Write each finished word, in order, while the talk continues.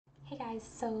guys,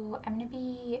 so I'm going to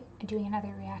be doing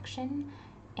another reaction,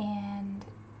 and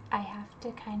I have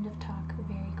to kind of talk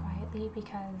very quietly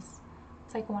because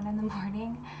it's like 1 in the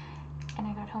morning and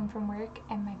I got home from work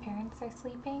and my parents are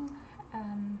sleeping,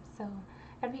 so I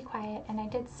gotta be quiet. And I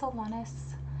did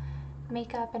Sylvanas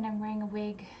makeup and I'm wearing a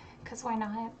wig because why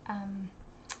not?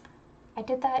 I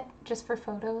did that just for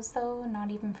photos though,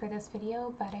 not even for this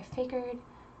video, but I figured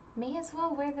may as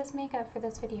well wear this makeup for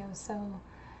this video, so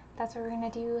that's what we're gonna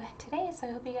do today. So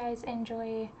I hope you guys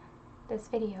enjoy this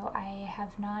video. I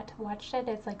have not watched it,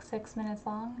 it's like 6 minutes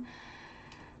long,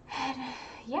 and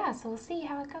yeah, so we'll see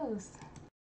how it goes.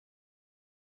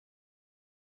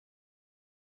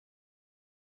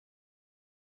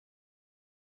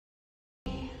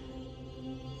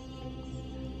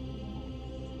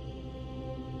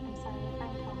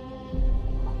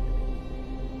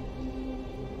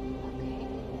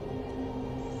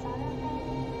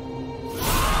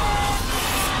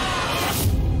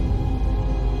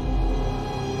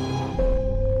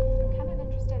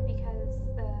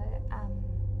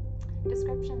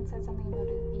 Description says something about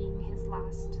it being his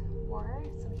last war,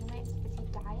 so is he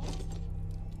dying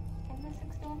in this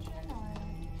expansion, or?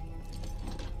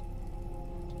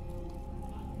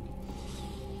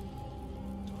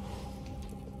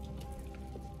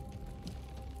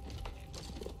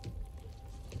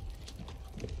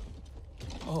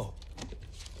 Oh,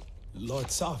 Lord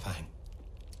Saurafang.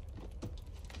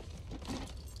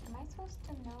 Am I supposed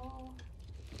to know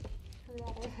who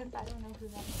that is? I don't know who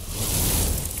that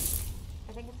is.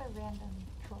 I think it's a random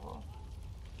troll.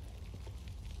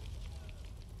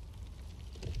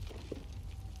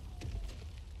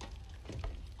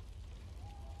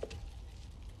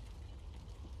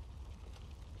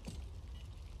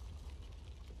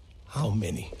 How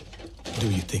many do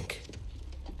you think?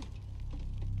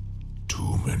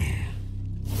 Too many.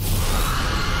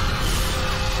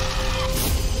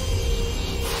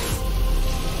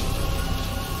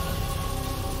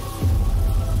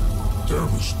 There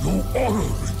is no honor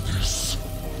in this.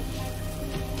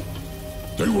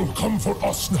 They will come for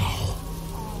us now.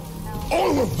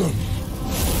 All of them!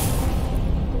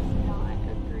 Does not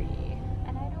agree.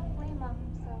 And I don't blame him,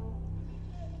 so...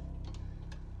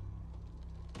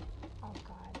 Oh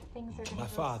god, things are gonna My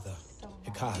go father, so wrong.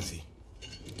 Hikazi.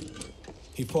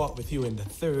 He fought with you in the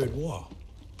Third War.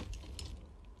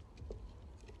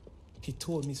 He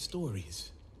told me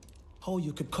stories. How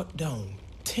you could cut down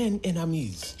 10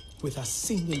 enemies with a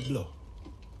single blow.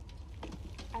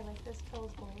 I like this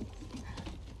troll's voice.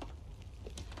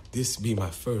 This be my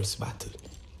first battle.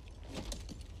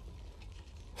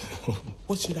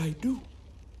 What should I do?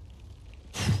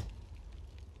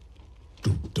 To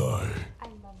die. I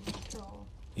love this troll.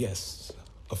 Yes,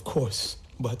 of course,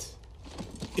 but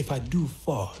if I do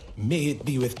fall, may it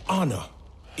be with honor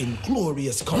in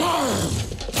glorious color.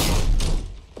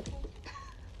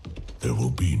 There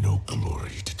will be no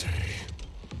glory today.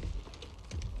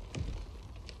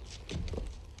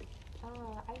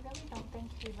 I really don't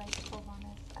think he likes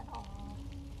Sylvanas at all.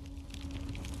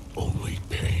 Only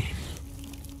pain.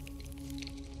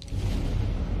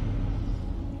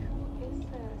 Who is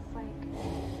this? Like...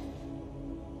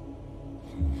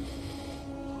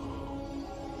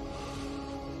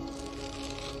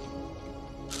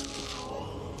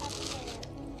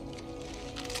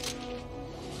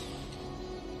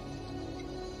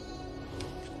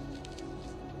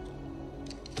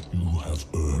 You have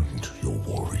earned your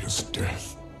warrior's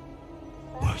death,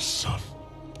 my son.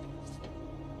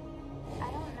 I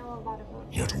don't know a lot about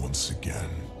Yet once again,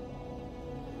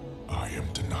 I am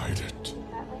denied it. Is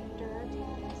that like Duratan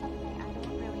or something? I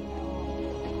don't really know.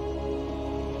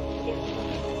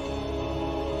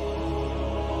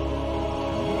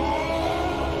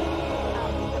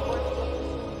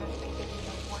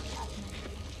 The Warcraft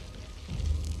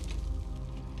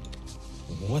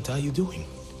movie. What are you doing?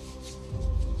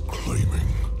 Claiming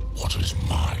what is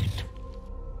mine.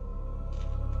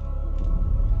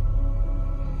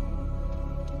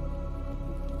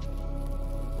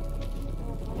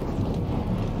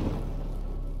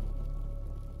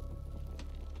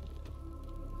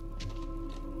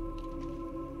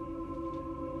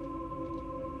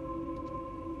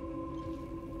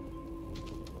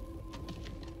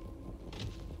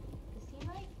 Is he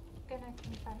like gonna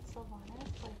confront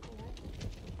Sylvanas? Like what?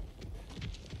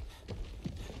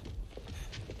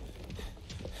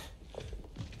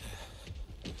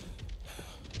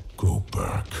 Go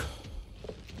back.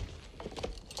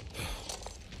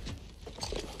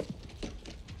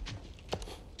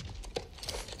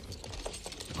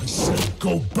 I said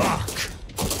go back.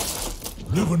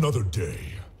 Live another day.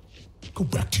 Go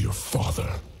back to your father.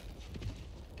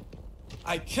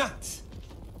 I can't.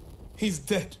 He's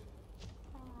dead.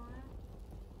 Aw.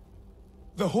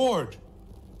 The Horde.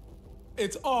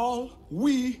 It's all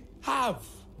we have.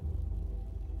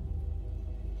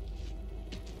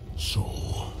 So,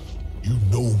 you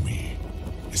know me.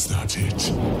 Is that it?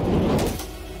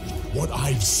 What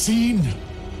I've seen?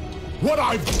 What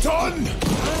I've done?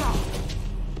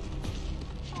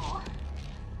 Aw.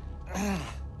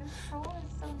 This troll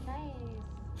is so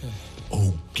nice.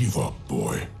 Oh, give up,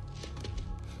 boy.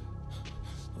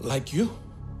 Like you?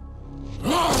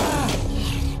 Put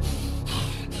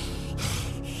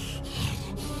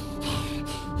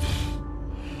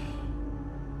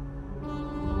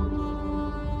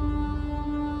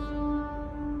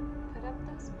up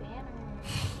those banners.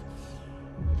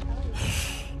 Oh, yeah.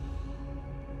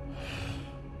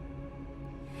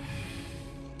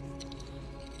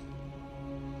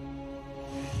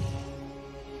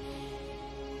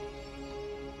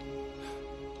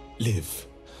 Live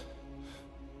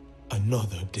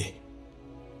another day.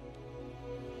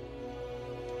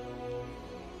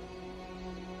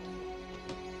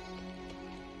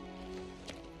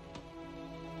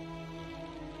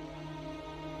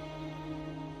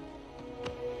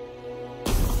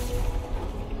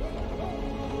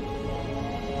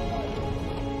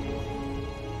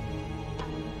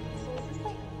 So is this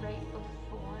like right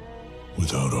before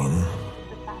Without honor,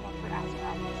 the battle for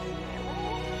Azeroth is really?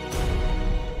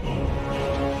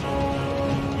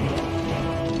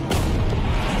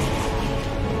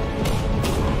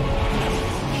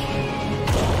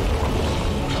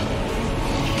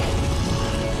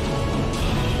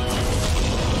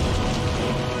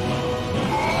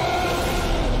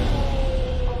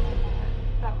 Oh my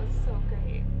god, that was so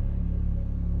great.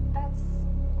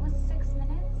 Was 6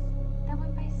 minutes? That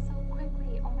went by so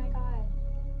quickly. Oh my god.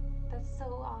 That's so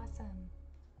awesome.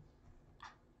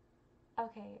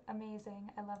 Okay,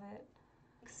 amazing. I love it.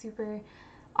 Super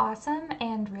awesome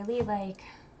and really like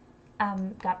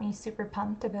got me super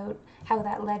pumped about how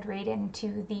that led right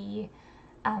into the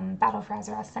Battle for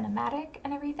Azeroth cinematic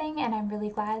and everything, and I'm really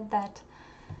glad that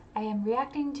I am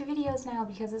reacting to videos now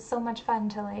because it's so much fun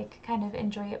to like kind of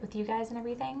enjoy it with you guys and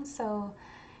everything. So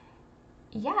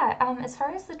yeah, as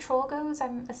far as the troll goes,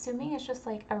 I'm assuming it's just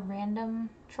like a random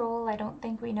troll. I don't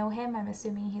think we know him. I'm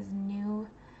assuming he's a new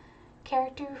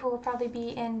character who will probably be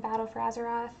in Battle for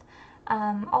Azeroth.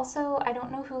 Also, I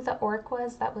don't know who the orc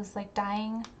was that was like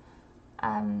dying.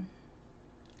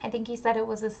 I think he said it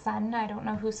was his son. I don't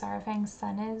know who Saurafang's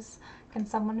son is. Can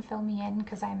someone fill me in?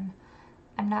 Because I'm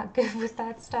not good with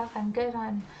that stuff. I'm good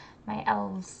on my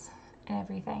elves and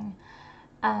everything.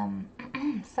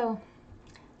 So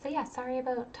yeah, sorry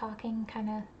about talking kind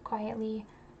of quietly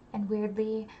and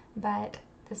weirdly, but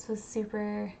this was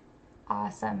super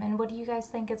awesome. And what do you guys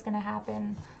think is going to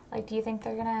happen? Like, do you think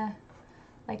they're going to,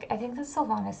 like, I think the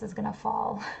Sylvanas is going to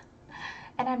fall.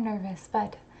 And I'm nervous,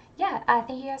 but yeah,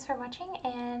 thank you guys for watching,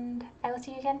 and I will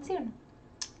see you again soon.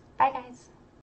 Bye, guys.